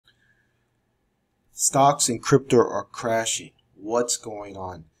Stocks and crypto are crashing. What's going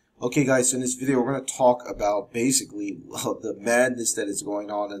on? Okay, guys, so in this video, we're going to talk about basically the madness that is going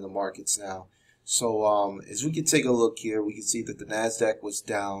on in the markets now. So as we can take a look here, we can see that the NASDAQ was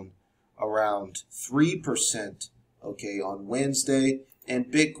down around 3%, okay, on Wednesday.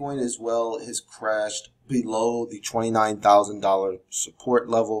 And Bitcoin as well has crashed below the $29,000 support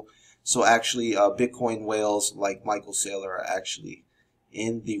level. So actually, Bitcoin whales like Michael Saylor are actually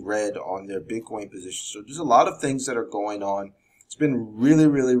in the red on their Bitcoin position. So there's a lot of things that are going on. It's been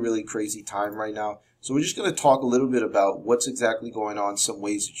really crazy time right now. So we're just going to talk a little bit about what's exactly going on, some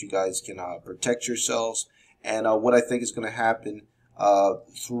ways that you guys can protect yourselves, and what I think is going to happen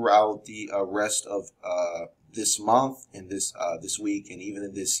throughout the rest of this month and this week and even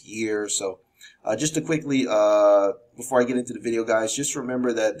in this year. So just to quickly, before I get into the video, guys, just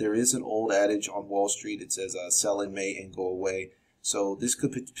remember that there is an old adage on Wall Street. It says sell in May and go away. So this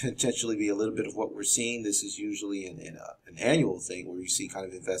could potentially be a little bit of what we're seeing. This is usually an annual thing where you see kind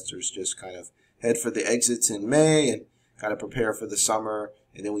of investors just kind of head for the exits in May and kind of prepare for the summer,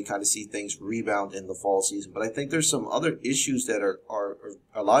 and then we kind of see things rebound in the fall season. But I think there's some other issues that are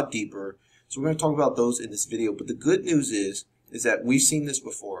a lot deeper. So we're going to talk about those in this video. But the good news is that we've seen this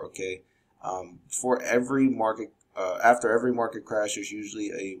before, okay? For every market, after every market crash, there's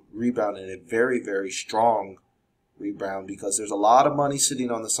usually a rebound, and a very strong rebound, because there's a lot of money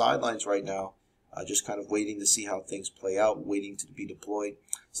sitting on the sidelines right now, just kind of waiting to see how things play out, waiting to be deployed.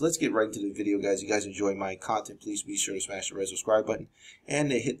 So let's get right into the video, guys. If you guys enjoy my content, please be sure to smash the red subscribe button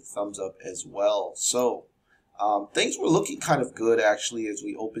and to hit the thumbs up as well. So things were looking kind of good actually as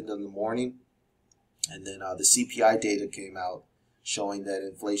we opened in the morning, and then the CPI data came out showing that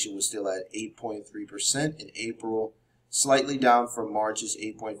inflation was still at 8.3% in April, slightly down from March's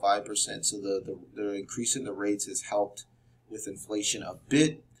 8.5%. So the increase in the rates has helped with inflation a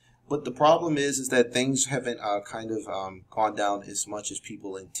bit. But the problem is that things haven't gone down as much as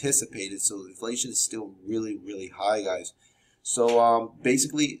people anticipated. So inflation is still really high, guys. So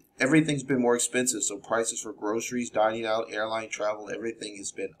basically everything's been more expensive. So prices for groceries, dining out, airline travel, everything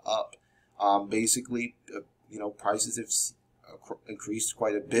has been up. Basically, prices have increased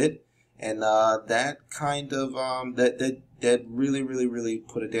quite a bit. And that kind of that really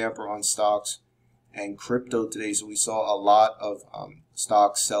put a damper on stocks and crypto today. So we saw a lot of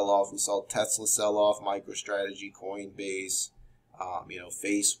stocks sell off. We saw Tesla sell off, MicroStrategy, Coinbase,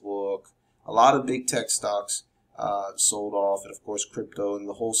 Facebook. A lot of big tech stocks sold off, and of course crypto and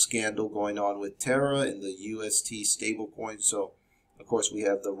the whole scandal going on with Terra and the UST stablecoin. So of course we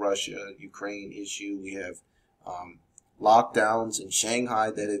have the Russia-Ukraine issue. We have lockdowns in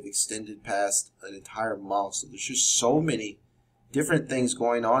Shanghai that have extended past an entire month. So there's just so many different things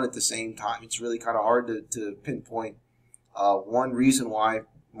going on at the same time. It's really kind of hard to pinpoint one reason why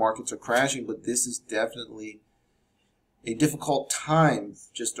markets are crashing, but this is definitely a difficult time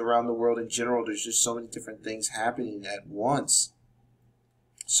just around the world in general. There's just so many different things happening at once.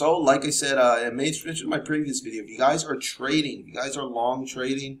 So like I said, I mentioned in my previous video, if you guys are trading, if you guys are long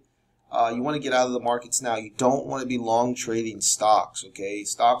trading, you want to get out of the markets now. You don't want to be long trading stocks, okay?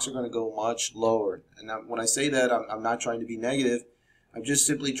 Stocks are going to go much lower. And when I say that, I'm not trying to be negative. I'm just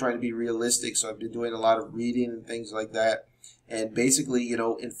simply trying to be realistic. So I've been doing a lot of reading and things like that. And basically,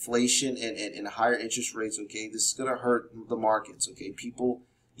 inflation and higher interest rates, okay, this is going to hurt the markets, okay? People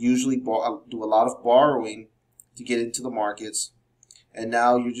usually do a lot of borrowing to get into the markets. And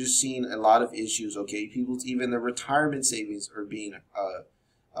now you're just seeing a lot of issues, okay? People's, even their retirement savings are being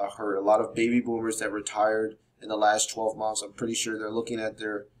hurt. A lot of baby boomers that retired in the last 12 months, I'm pretty sure they're looking at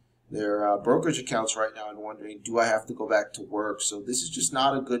their brokerage accounts right now and wondering, do I have to go back to work? So this is just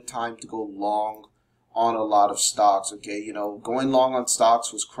not a good time to go long on a lot of stocks, okay? Going long on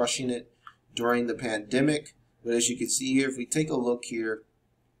stocks was crushing it during the pandemic. But as you can see here, if we take a look here,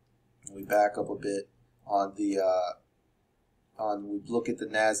 we back up a bit on the we look at the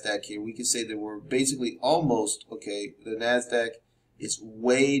NASDAQ here, we can say that we're basically almost, okay, the NASDAQ is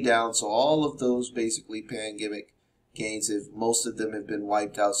way down. So all of those basically pandemic gains, most of them have been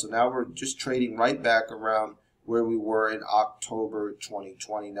wiped out. So now we're just trading right back around where we were in October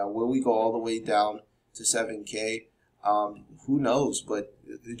 2020. Now, will we go all the way down to 7K? Who knows? But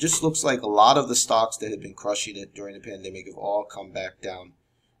it just looks like a lot of the stocks that have been crushing it during the pandemic have all come back down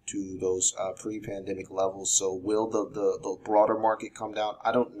to those pre-pandemic levels. So will the broader market come down?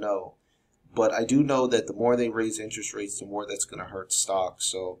 I don't know. But I do know that the more they raise interest rates, the more that's going to hurt stocks.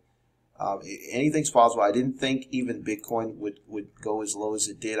 So anything's possible. I didn't think even Bitcoin would go as low as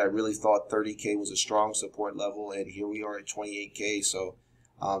it did. I really thought 30K was a strong support level, and here we are at 28K. So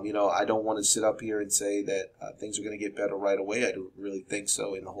You know, I don't want to sit up here and say that things are going to get better right away. I don't really think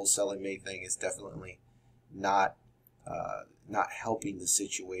so. And the whole sell in May thing is definitely not helping the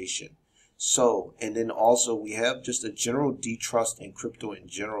situation. So, and then also we have just a general distrust in crypto in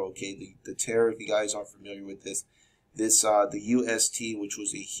general. Okay, the Terra, if you guys aren't familiar with this, the UST, which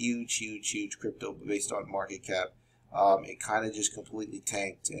was a huge crypto based on market cap, it kind of just completely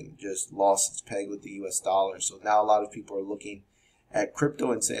tanked and just lost its peg with the US dollar. So now a lot of people are looking at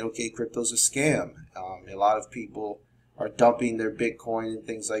crypto and saying, okay, crypto's a scam. A lot of people are dumping their Bitcoin and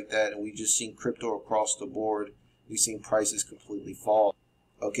things like that, and we've just seen crypto across the board. We've seen prices completely fall.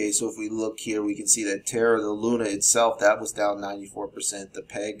 Okay, so if we look here, we can see that Terra, the Luna itself, that was down 94%. The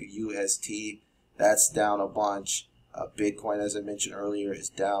PEG UST, that's down a bunch. Bitcoin, as I mentioned earlier, is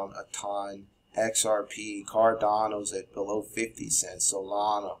down a ton. XRP, Cardano's at below 50 cents.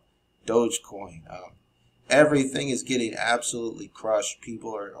 Solana, Dogecoin, everything is getting absolutely crushed.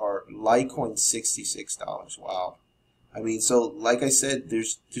 People are Litecoin $66. Wow. I mean, so like I said,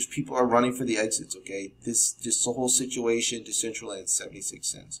 there's people are running for the exits. Okay, this whole situation, Decentraland 76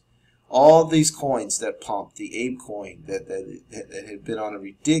 cents. All these coins that pumped, the Ape coin that had been on a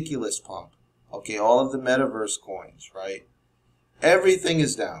ridiculous pump. Okay, all of the metaverse coins, right? Everything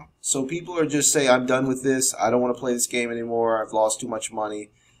is down. So people are just saying, I'm done with this. I don't want to play this game anymore. I've lost too much money.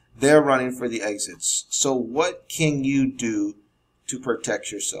 They're running for the exits. So what can you do to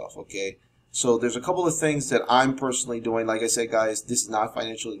protect yourself? Okay. So there's a couple of things that I'm personally doing. Like I said, guys, this is not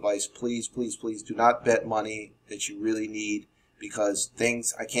financial advice. Please, please, please do not bet money that you really need, because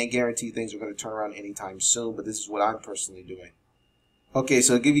I can't guarantee things are going to turn around anytime soon, but this is what I'm personally doing. Okay,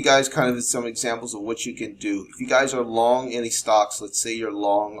 so I'll give you guys kind of some examples of what you can do. If you guys are long any stocks, let's say you're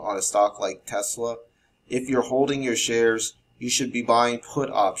long on a stock like Tesla, if you're holding your shares, you should be buying put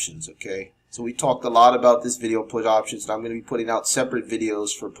options, okay? So we talked a lot about this video, put options, and I'm going to be putting out separate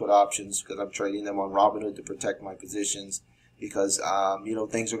videos for put options because I'm trading them on Robinhood to protect my positions, because you know,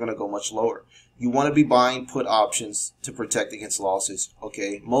 things are going to go much lower. You want to be buying put options to protect against losses,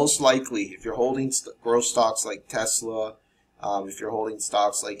 okay? Most likely, if you're holding growth stocks like Tesla, if you're holding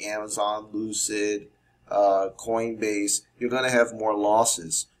stocks like Amazon, Lucid, Coinbase, you're going to have more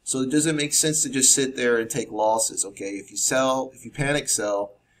losses. So it doesn't make sense to just sit there and take losses, okay? If you panic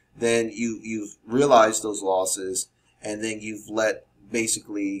sell, then you've realized those losses, and then you've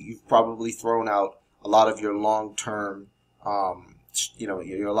probably thrown out a lot of your long-term, you know,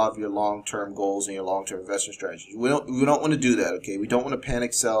 a lot of your long-term goals and your long-term investment strategies. We don't want to do that, okay? We don't want to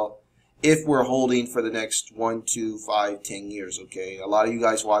panic sell if we're holding for the next 1, 2, 5, 10 years, okay? A lot of you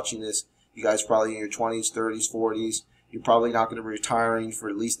guys watching this, you guys probably in your 20s, 30s, 40s. You're probably not going to be retiring for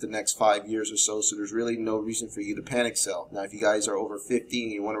at least the next 5 years or so, so there's really no reason for you to panic sell. Now, if you guys are over 50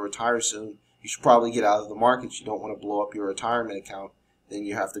 and you want to retire soon, you should probably get out of the market. You don't want to blow up your retirement account. Then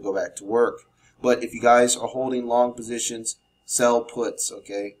you have to go back to work. But if you guys are holding long positions, sell puts,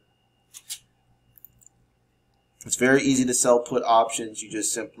 okay? It's very easy to sell put options. You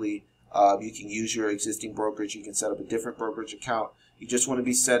just simply, you can use your existing brokerage. You can set up a different brokerage account. You just want to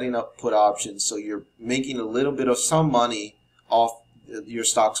be setting up put options so you're making a little bit of some money off your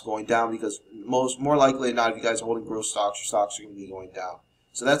stocks going down, because more likely than not, if you guys are holding growth stocks, your stocks are going to be going down.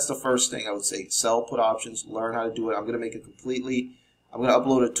 So that's the first thing I would say. Sell put options, learn how to do it. I'm going to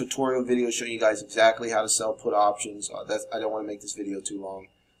upload a tutorial video showing you guys exactly how to sell put options. I don't want to make this video too long.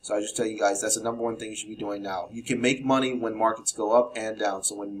 So I just tell you guys, that's the #1 thing you should be doing now. You can make money when markets go up and down.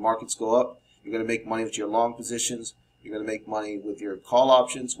 So when markets go up, you're going to make money with your long positions. You're going to make money with your call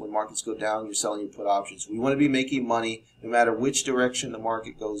options. When markets go down, you're selling your put options. We want to be making money no matter which direction the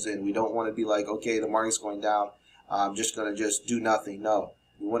market goes in. We don't want to be like, okay, the market's going down, I'm just going to do nothing. No.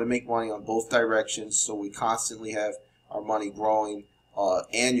 We want to make money on both directions, so we constantly have our money growing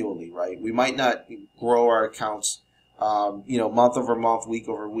annually, right? We might not grow our accounts, you know, month over month, week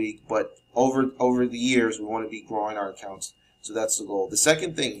over week, but over the years, we want to be growing our accounts. So that's the goal. The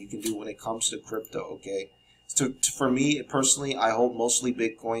second thing you can do when it comes to crypto, okay? So for me personally, I hold mostly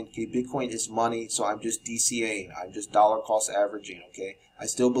Bitcoin. Okay, Bitcoin is money, so I'm just DCAing. I'm just dollar cost averaging. Okay, I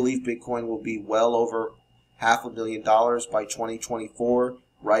still believe Bitcoin will be well over $500,000 by 2024,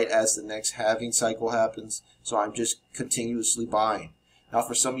 right as the next halving cycle happens. So I'm just continuously buying. Now,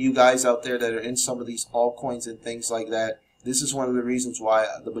 for some of you guys out there that are in some of these altcoins and things like that, this is one of the reasons why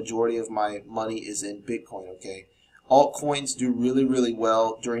the majority of my money is in Bitcoin. Okay, altcoins do really, really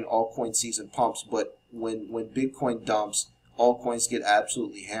well during altcoin season pumps, but when Bitcoin dumps, altcoins get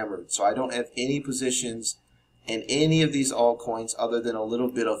absolutely hammered. So I don't have any positions in any of these altcoins other than a little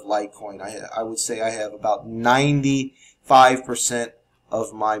bit of Litecoin. I would say I have about 95%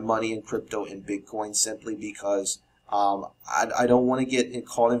 of my money in crypto in Bitcoin, simply because I don't want to get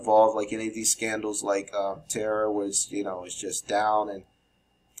caught involved like any of these scandals like Terra, where it's, it's just down, and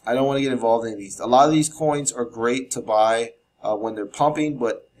I don't want to get involved in these. A lot of these coins are great to buy when they're pumping,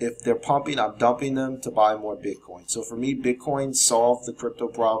 but if they're pumping, I'm dumping them to buy more Bitcoin. So for me, Bitcoin solved the crypto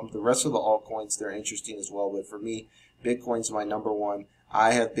problem. The rest of the altcoins, they're interesting as well, but for me, Bitcoin's my number one.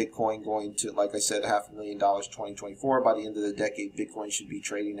 I have Bitcoin going to, like I said, $500,000 2024. By the end of the decade, Bitcoin should be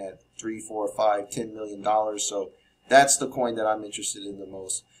trading at $3, $4, $5, $10 million. So that's the coin that I'm interested in the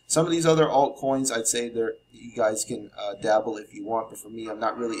most. Some of these other altcoins, I'd say you guys can dabble if you want, but for me, I'm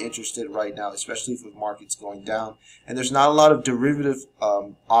not really interested right now, especially if the market's going down. And there's not a lot of derivative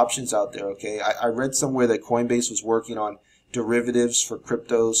options out there, okay? I read somewhere that Coinbase was working on derivatives for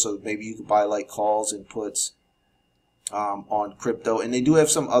crypto, so maybe you could buy like calls and puts on crypto. And they do have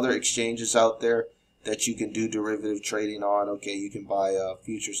some other exchanges out there that you can do derivative trading on, okay? You can buy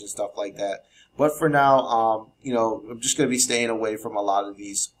futures and stuff like that. But for now, I'm just going to be staying away from a lot of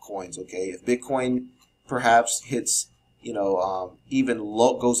these coins, okay? If Bitcoin perhaps hits, goes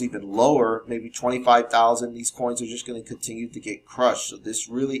even lower, maybe 25,000, these coins are just going to continue to get crushed. So this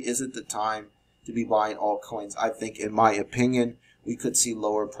really isn't the time to be buying altcoins. I think, in my opinion, we could see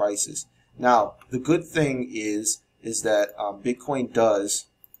lower prices. Now, the good thing is that Bitcoin does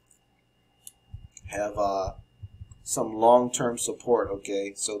have some long-term support,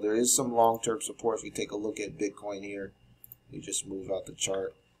 okay? So there is some long-term support. If we take a look at Bitcoin here, we just move out the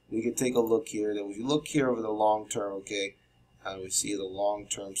chart. We can take a look here. That if you look here over the long term, okay, we see the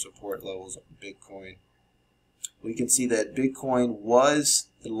long-term support levels of Bitcoin. We can see that Bitcoin was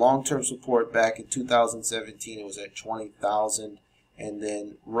the long-term support back in 2017. It was at 20,000, and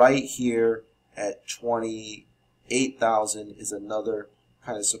then right here at 28,000 is another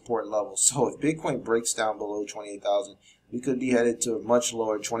kind of support level. So if Bitcoin breaks down below 28,000, we could be headed to much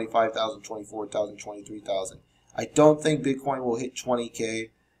lower, 25,000, 24,000, 23,000. I don't think Bitcoin will hit 20K,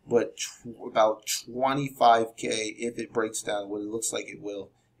 but about 25K, if it breaks down what it looks like it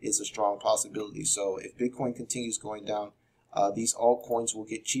will, is a strong possibility. So if Bitcoin continues going down, these altcoins will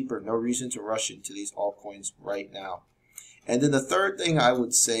get cheaper. No reason to rush into these altcoins right now. And then the third thing I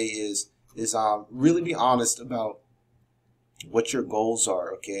would say is really be honest about what your goals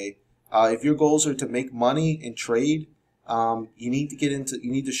are, okay? If your goals are to make money and trade, you need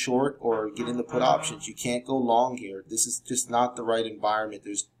to short or get into put options. You can't go long here. This is just not the right environment.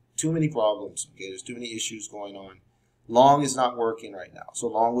 There's too many problems, okay? There's too many issues going on. Long is not working right now. So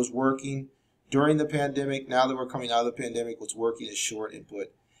long was working during the pandemic. Now that we're coming out of the pandemic, what's working is short and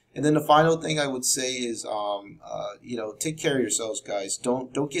put. And then the final thing I would say is, take care of yourselves, guys.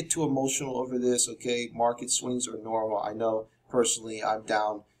 Don't get too emotional over this, okay? Market swings are normal. I know personally I'm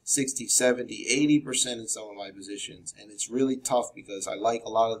down 60, 70, 80% in some of my positions, and it's really tough because I like a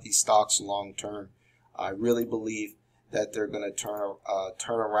lot of these stocks long term. I really believe that they're going to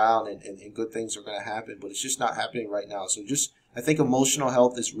turn around and good things are going to happen, but it's just not happening right now. So I think emotional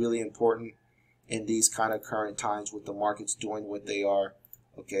health is really important in these kind of current times with the markets doing what they are.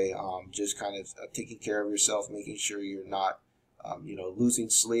 Okay, just kind of taking care of yourself, making sure you're not, losing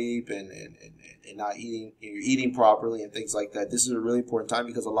sleep and not eating, you're eating properly and things like that. This is a really important time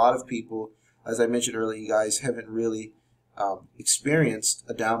because a lot of people, as I mentioned earlier, you guys haven't really experienced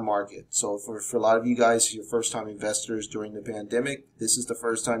a down market. So for a lot of you guys, your first time investors during the pandemic, this is the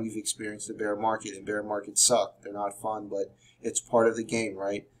first time you've experienced a bear market, and bear markets suck. They're not fun, but it's part of the game,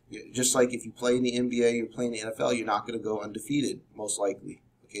 right? Just like if you play in the NBA, you're playing the NFL, you're not going to go undefeated, most likely.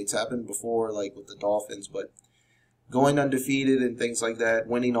 Okay, it's happened before, like with the Dolphins, but going undefeated and things like that,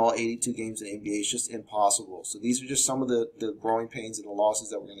 winning all 82 games in the NBA is just impossible. So these are just some of the growing pains and the losses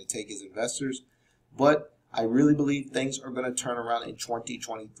that we're going to take as investors. But I really believe things are going to turn around in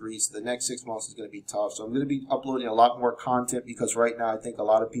 2023. So the next 6 months is going to be tough. So I'm going to be uploading a lot more content because right now I think a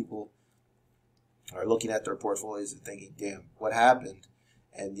lot of people are looking at their portfolios and thinking, damn, what happened?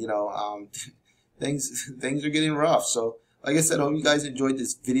 And, things are getting rough. So, like I said, I hope you guys enjoyed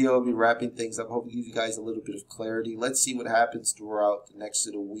this video. I'll be wrapping things up. I hope to give you guys a little bit of clarity. Let's see what happens throughout the next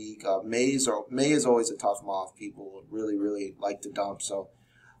little week. May is always a tough month. People really, really like to dump. So,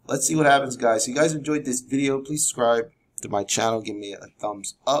 let's see what happens, guys. If you guys enjoyed this video, please subscribe to my channel. Give me a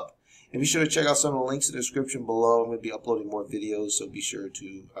thumbs up. And be sure to check out some of the links in the description below. I'm going to be uploading more videos, so be sure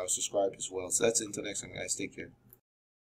to subscribe as well. So that's it. Until next time, guys. Take care.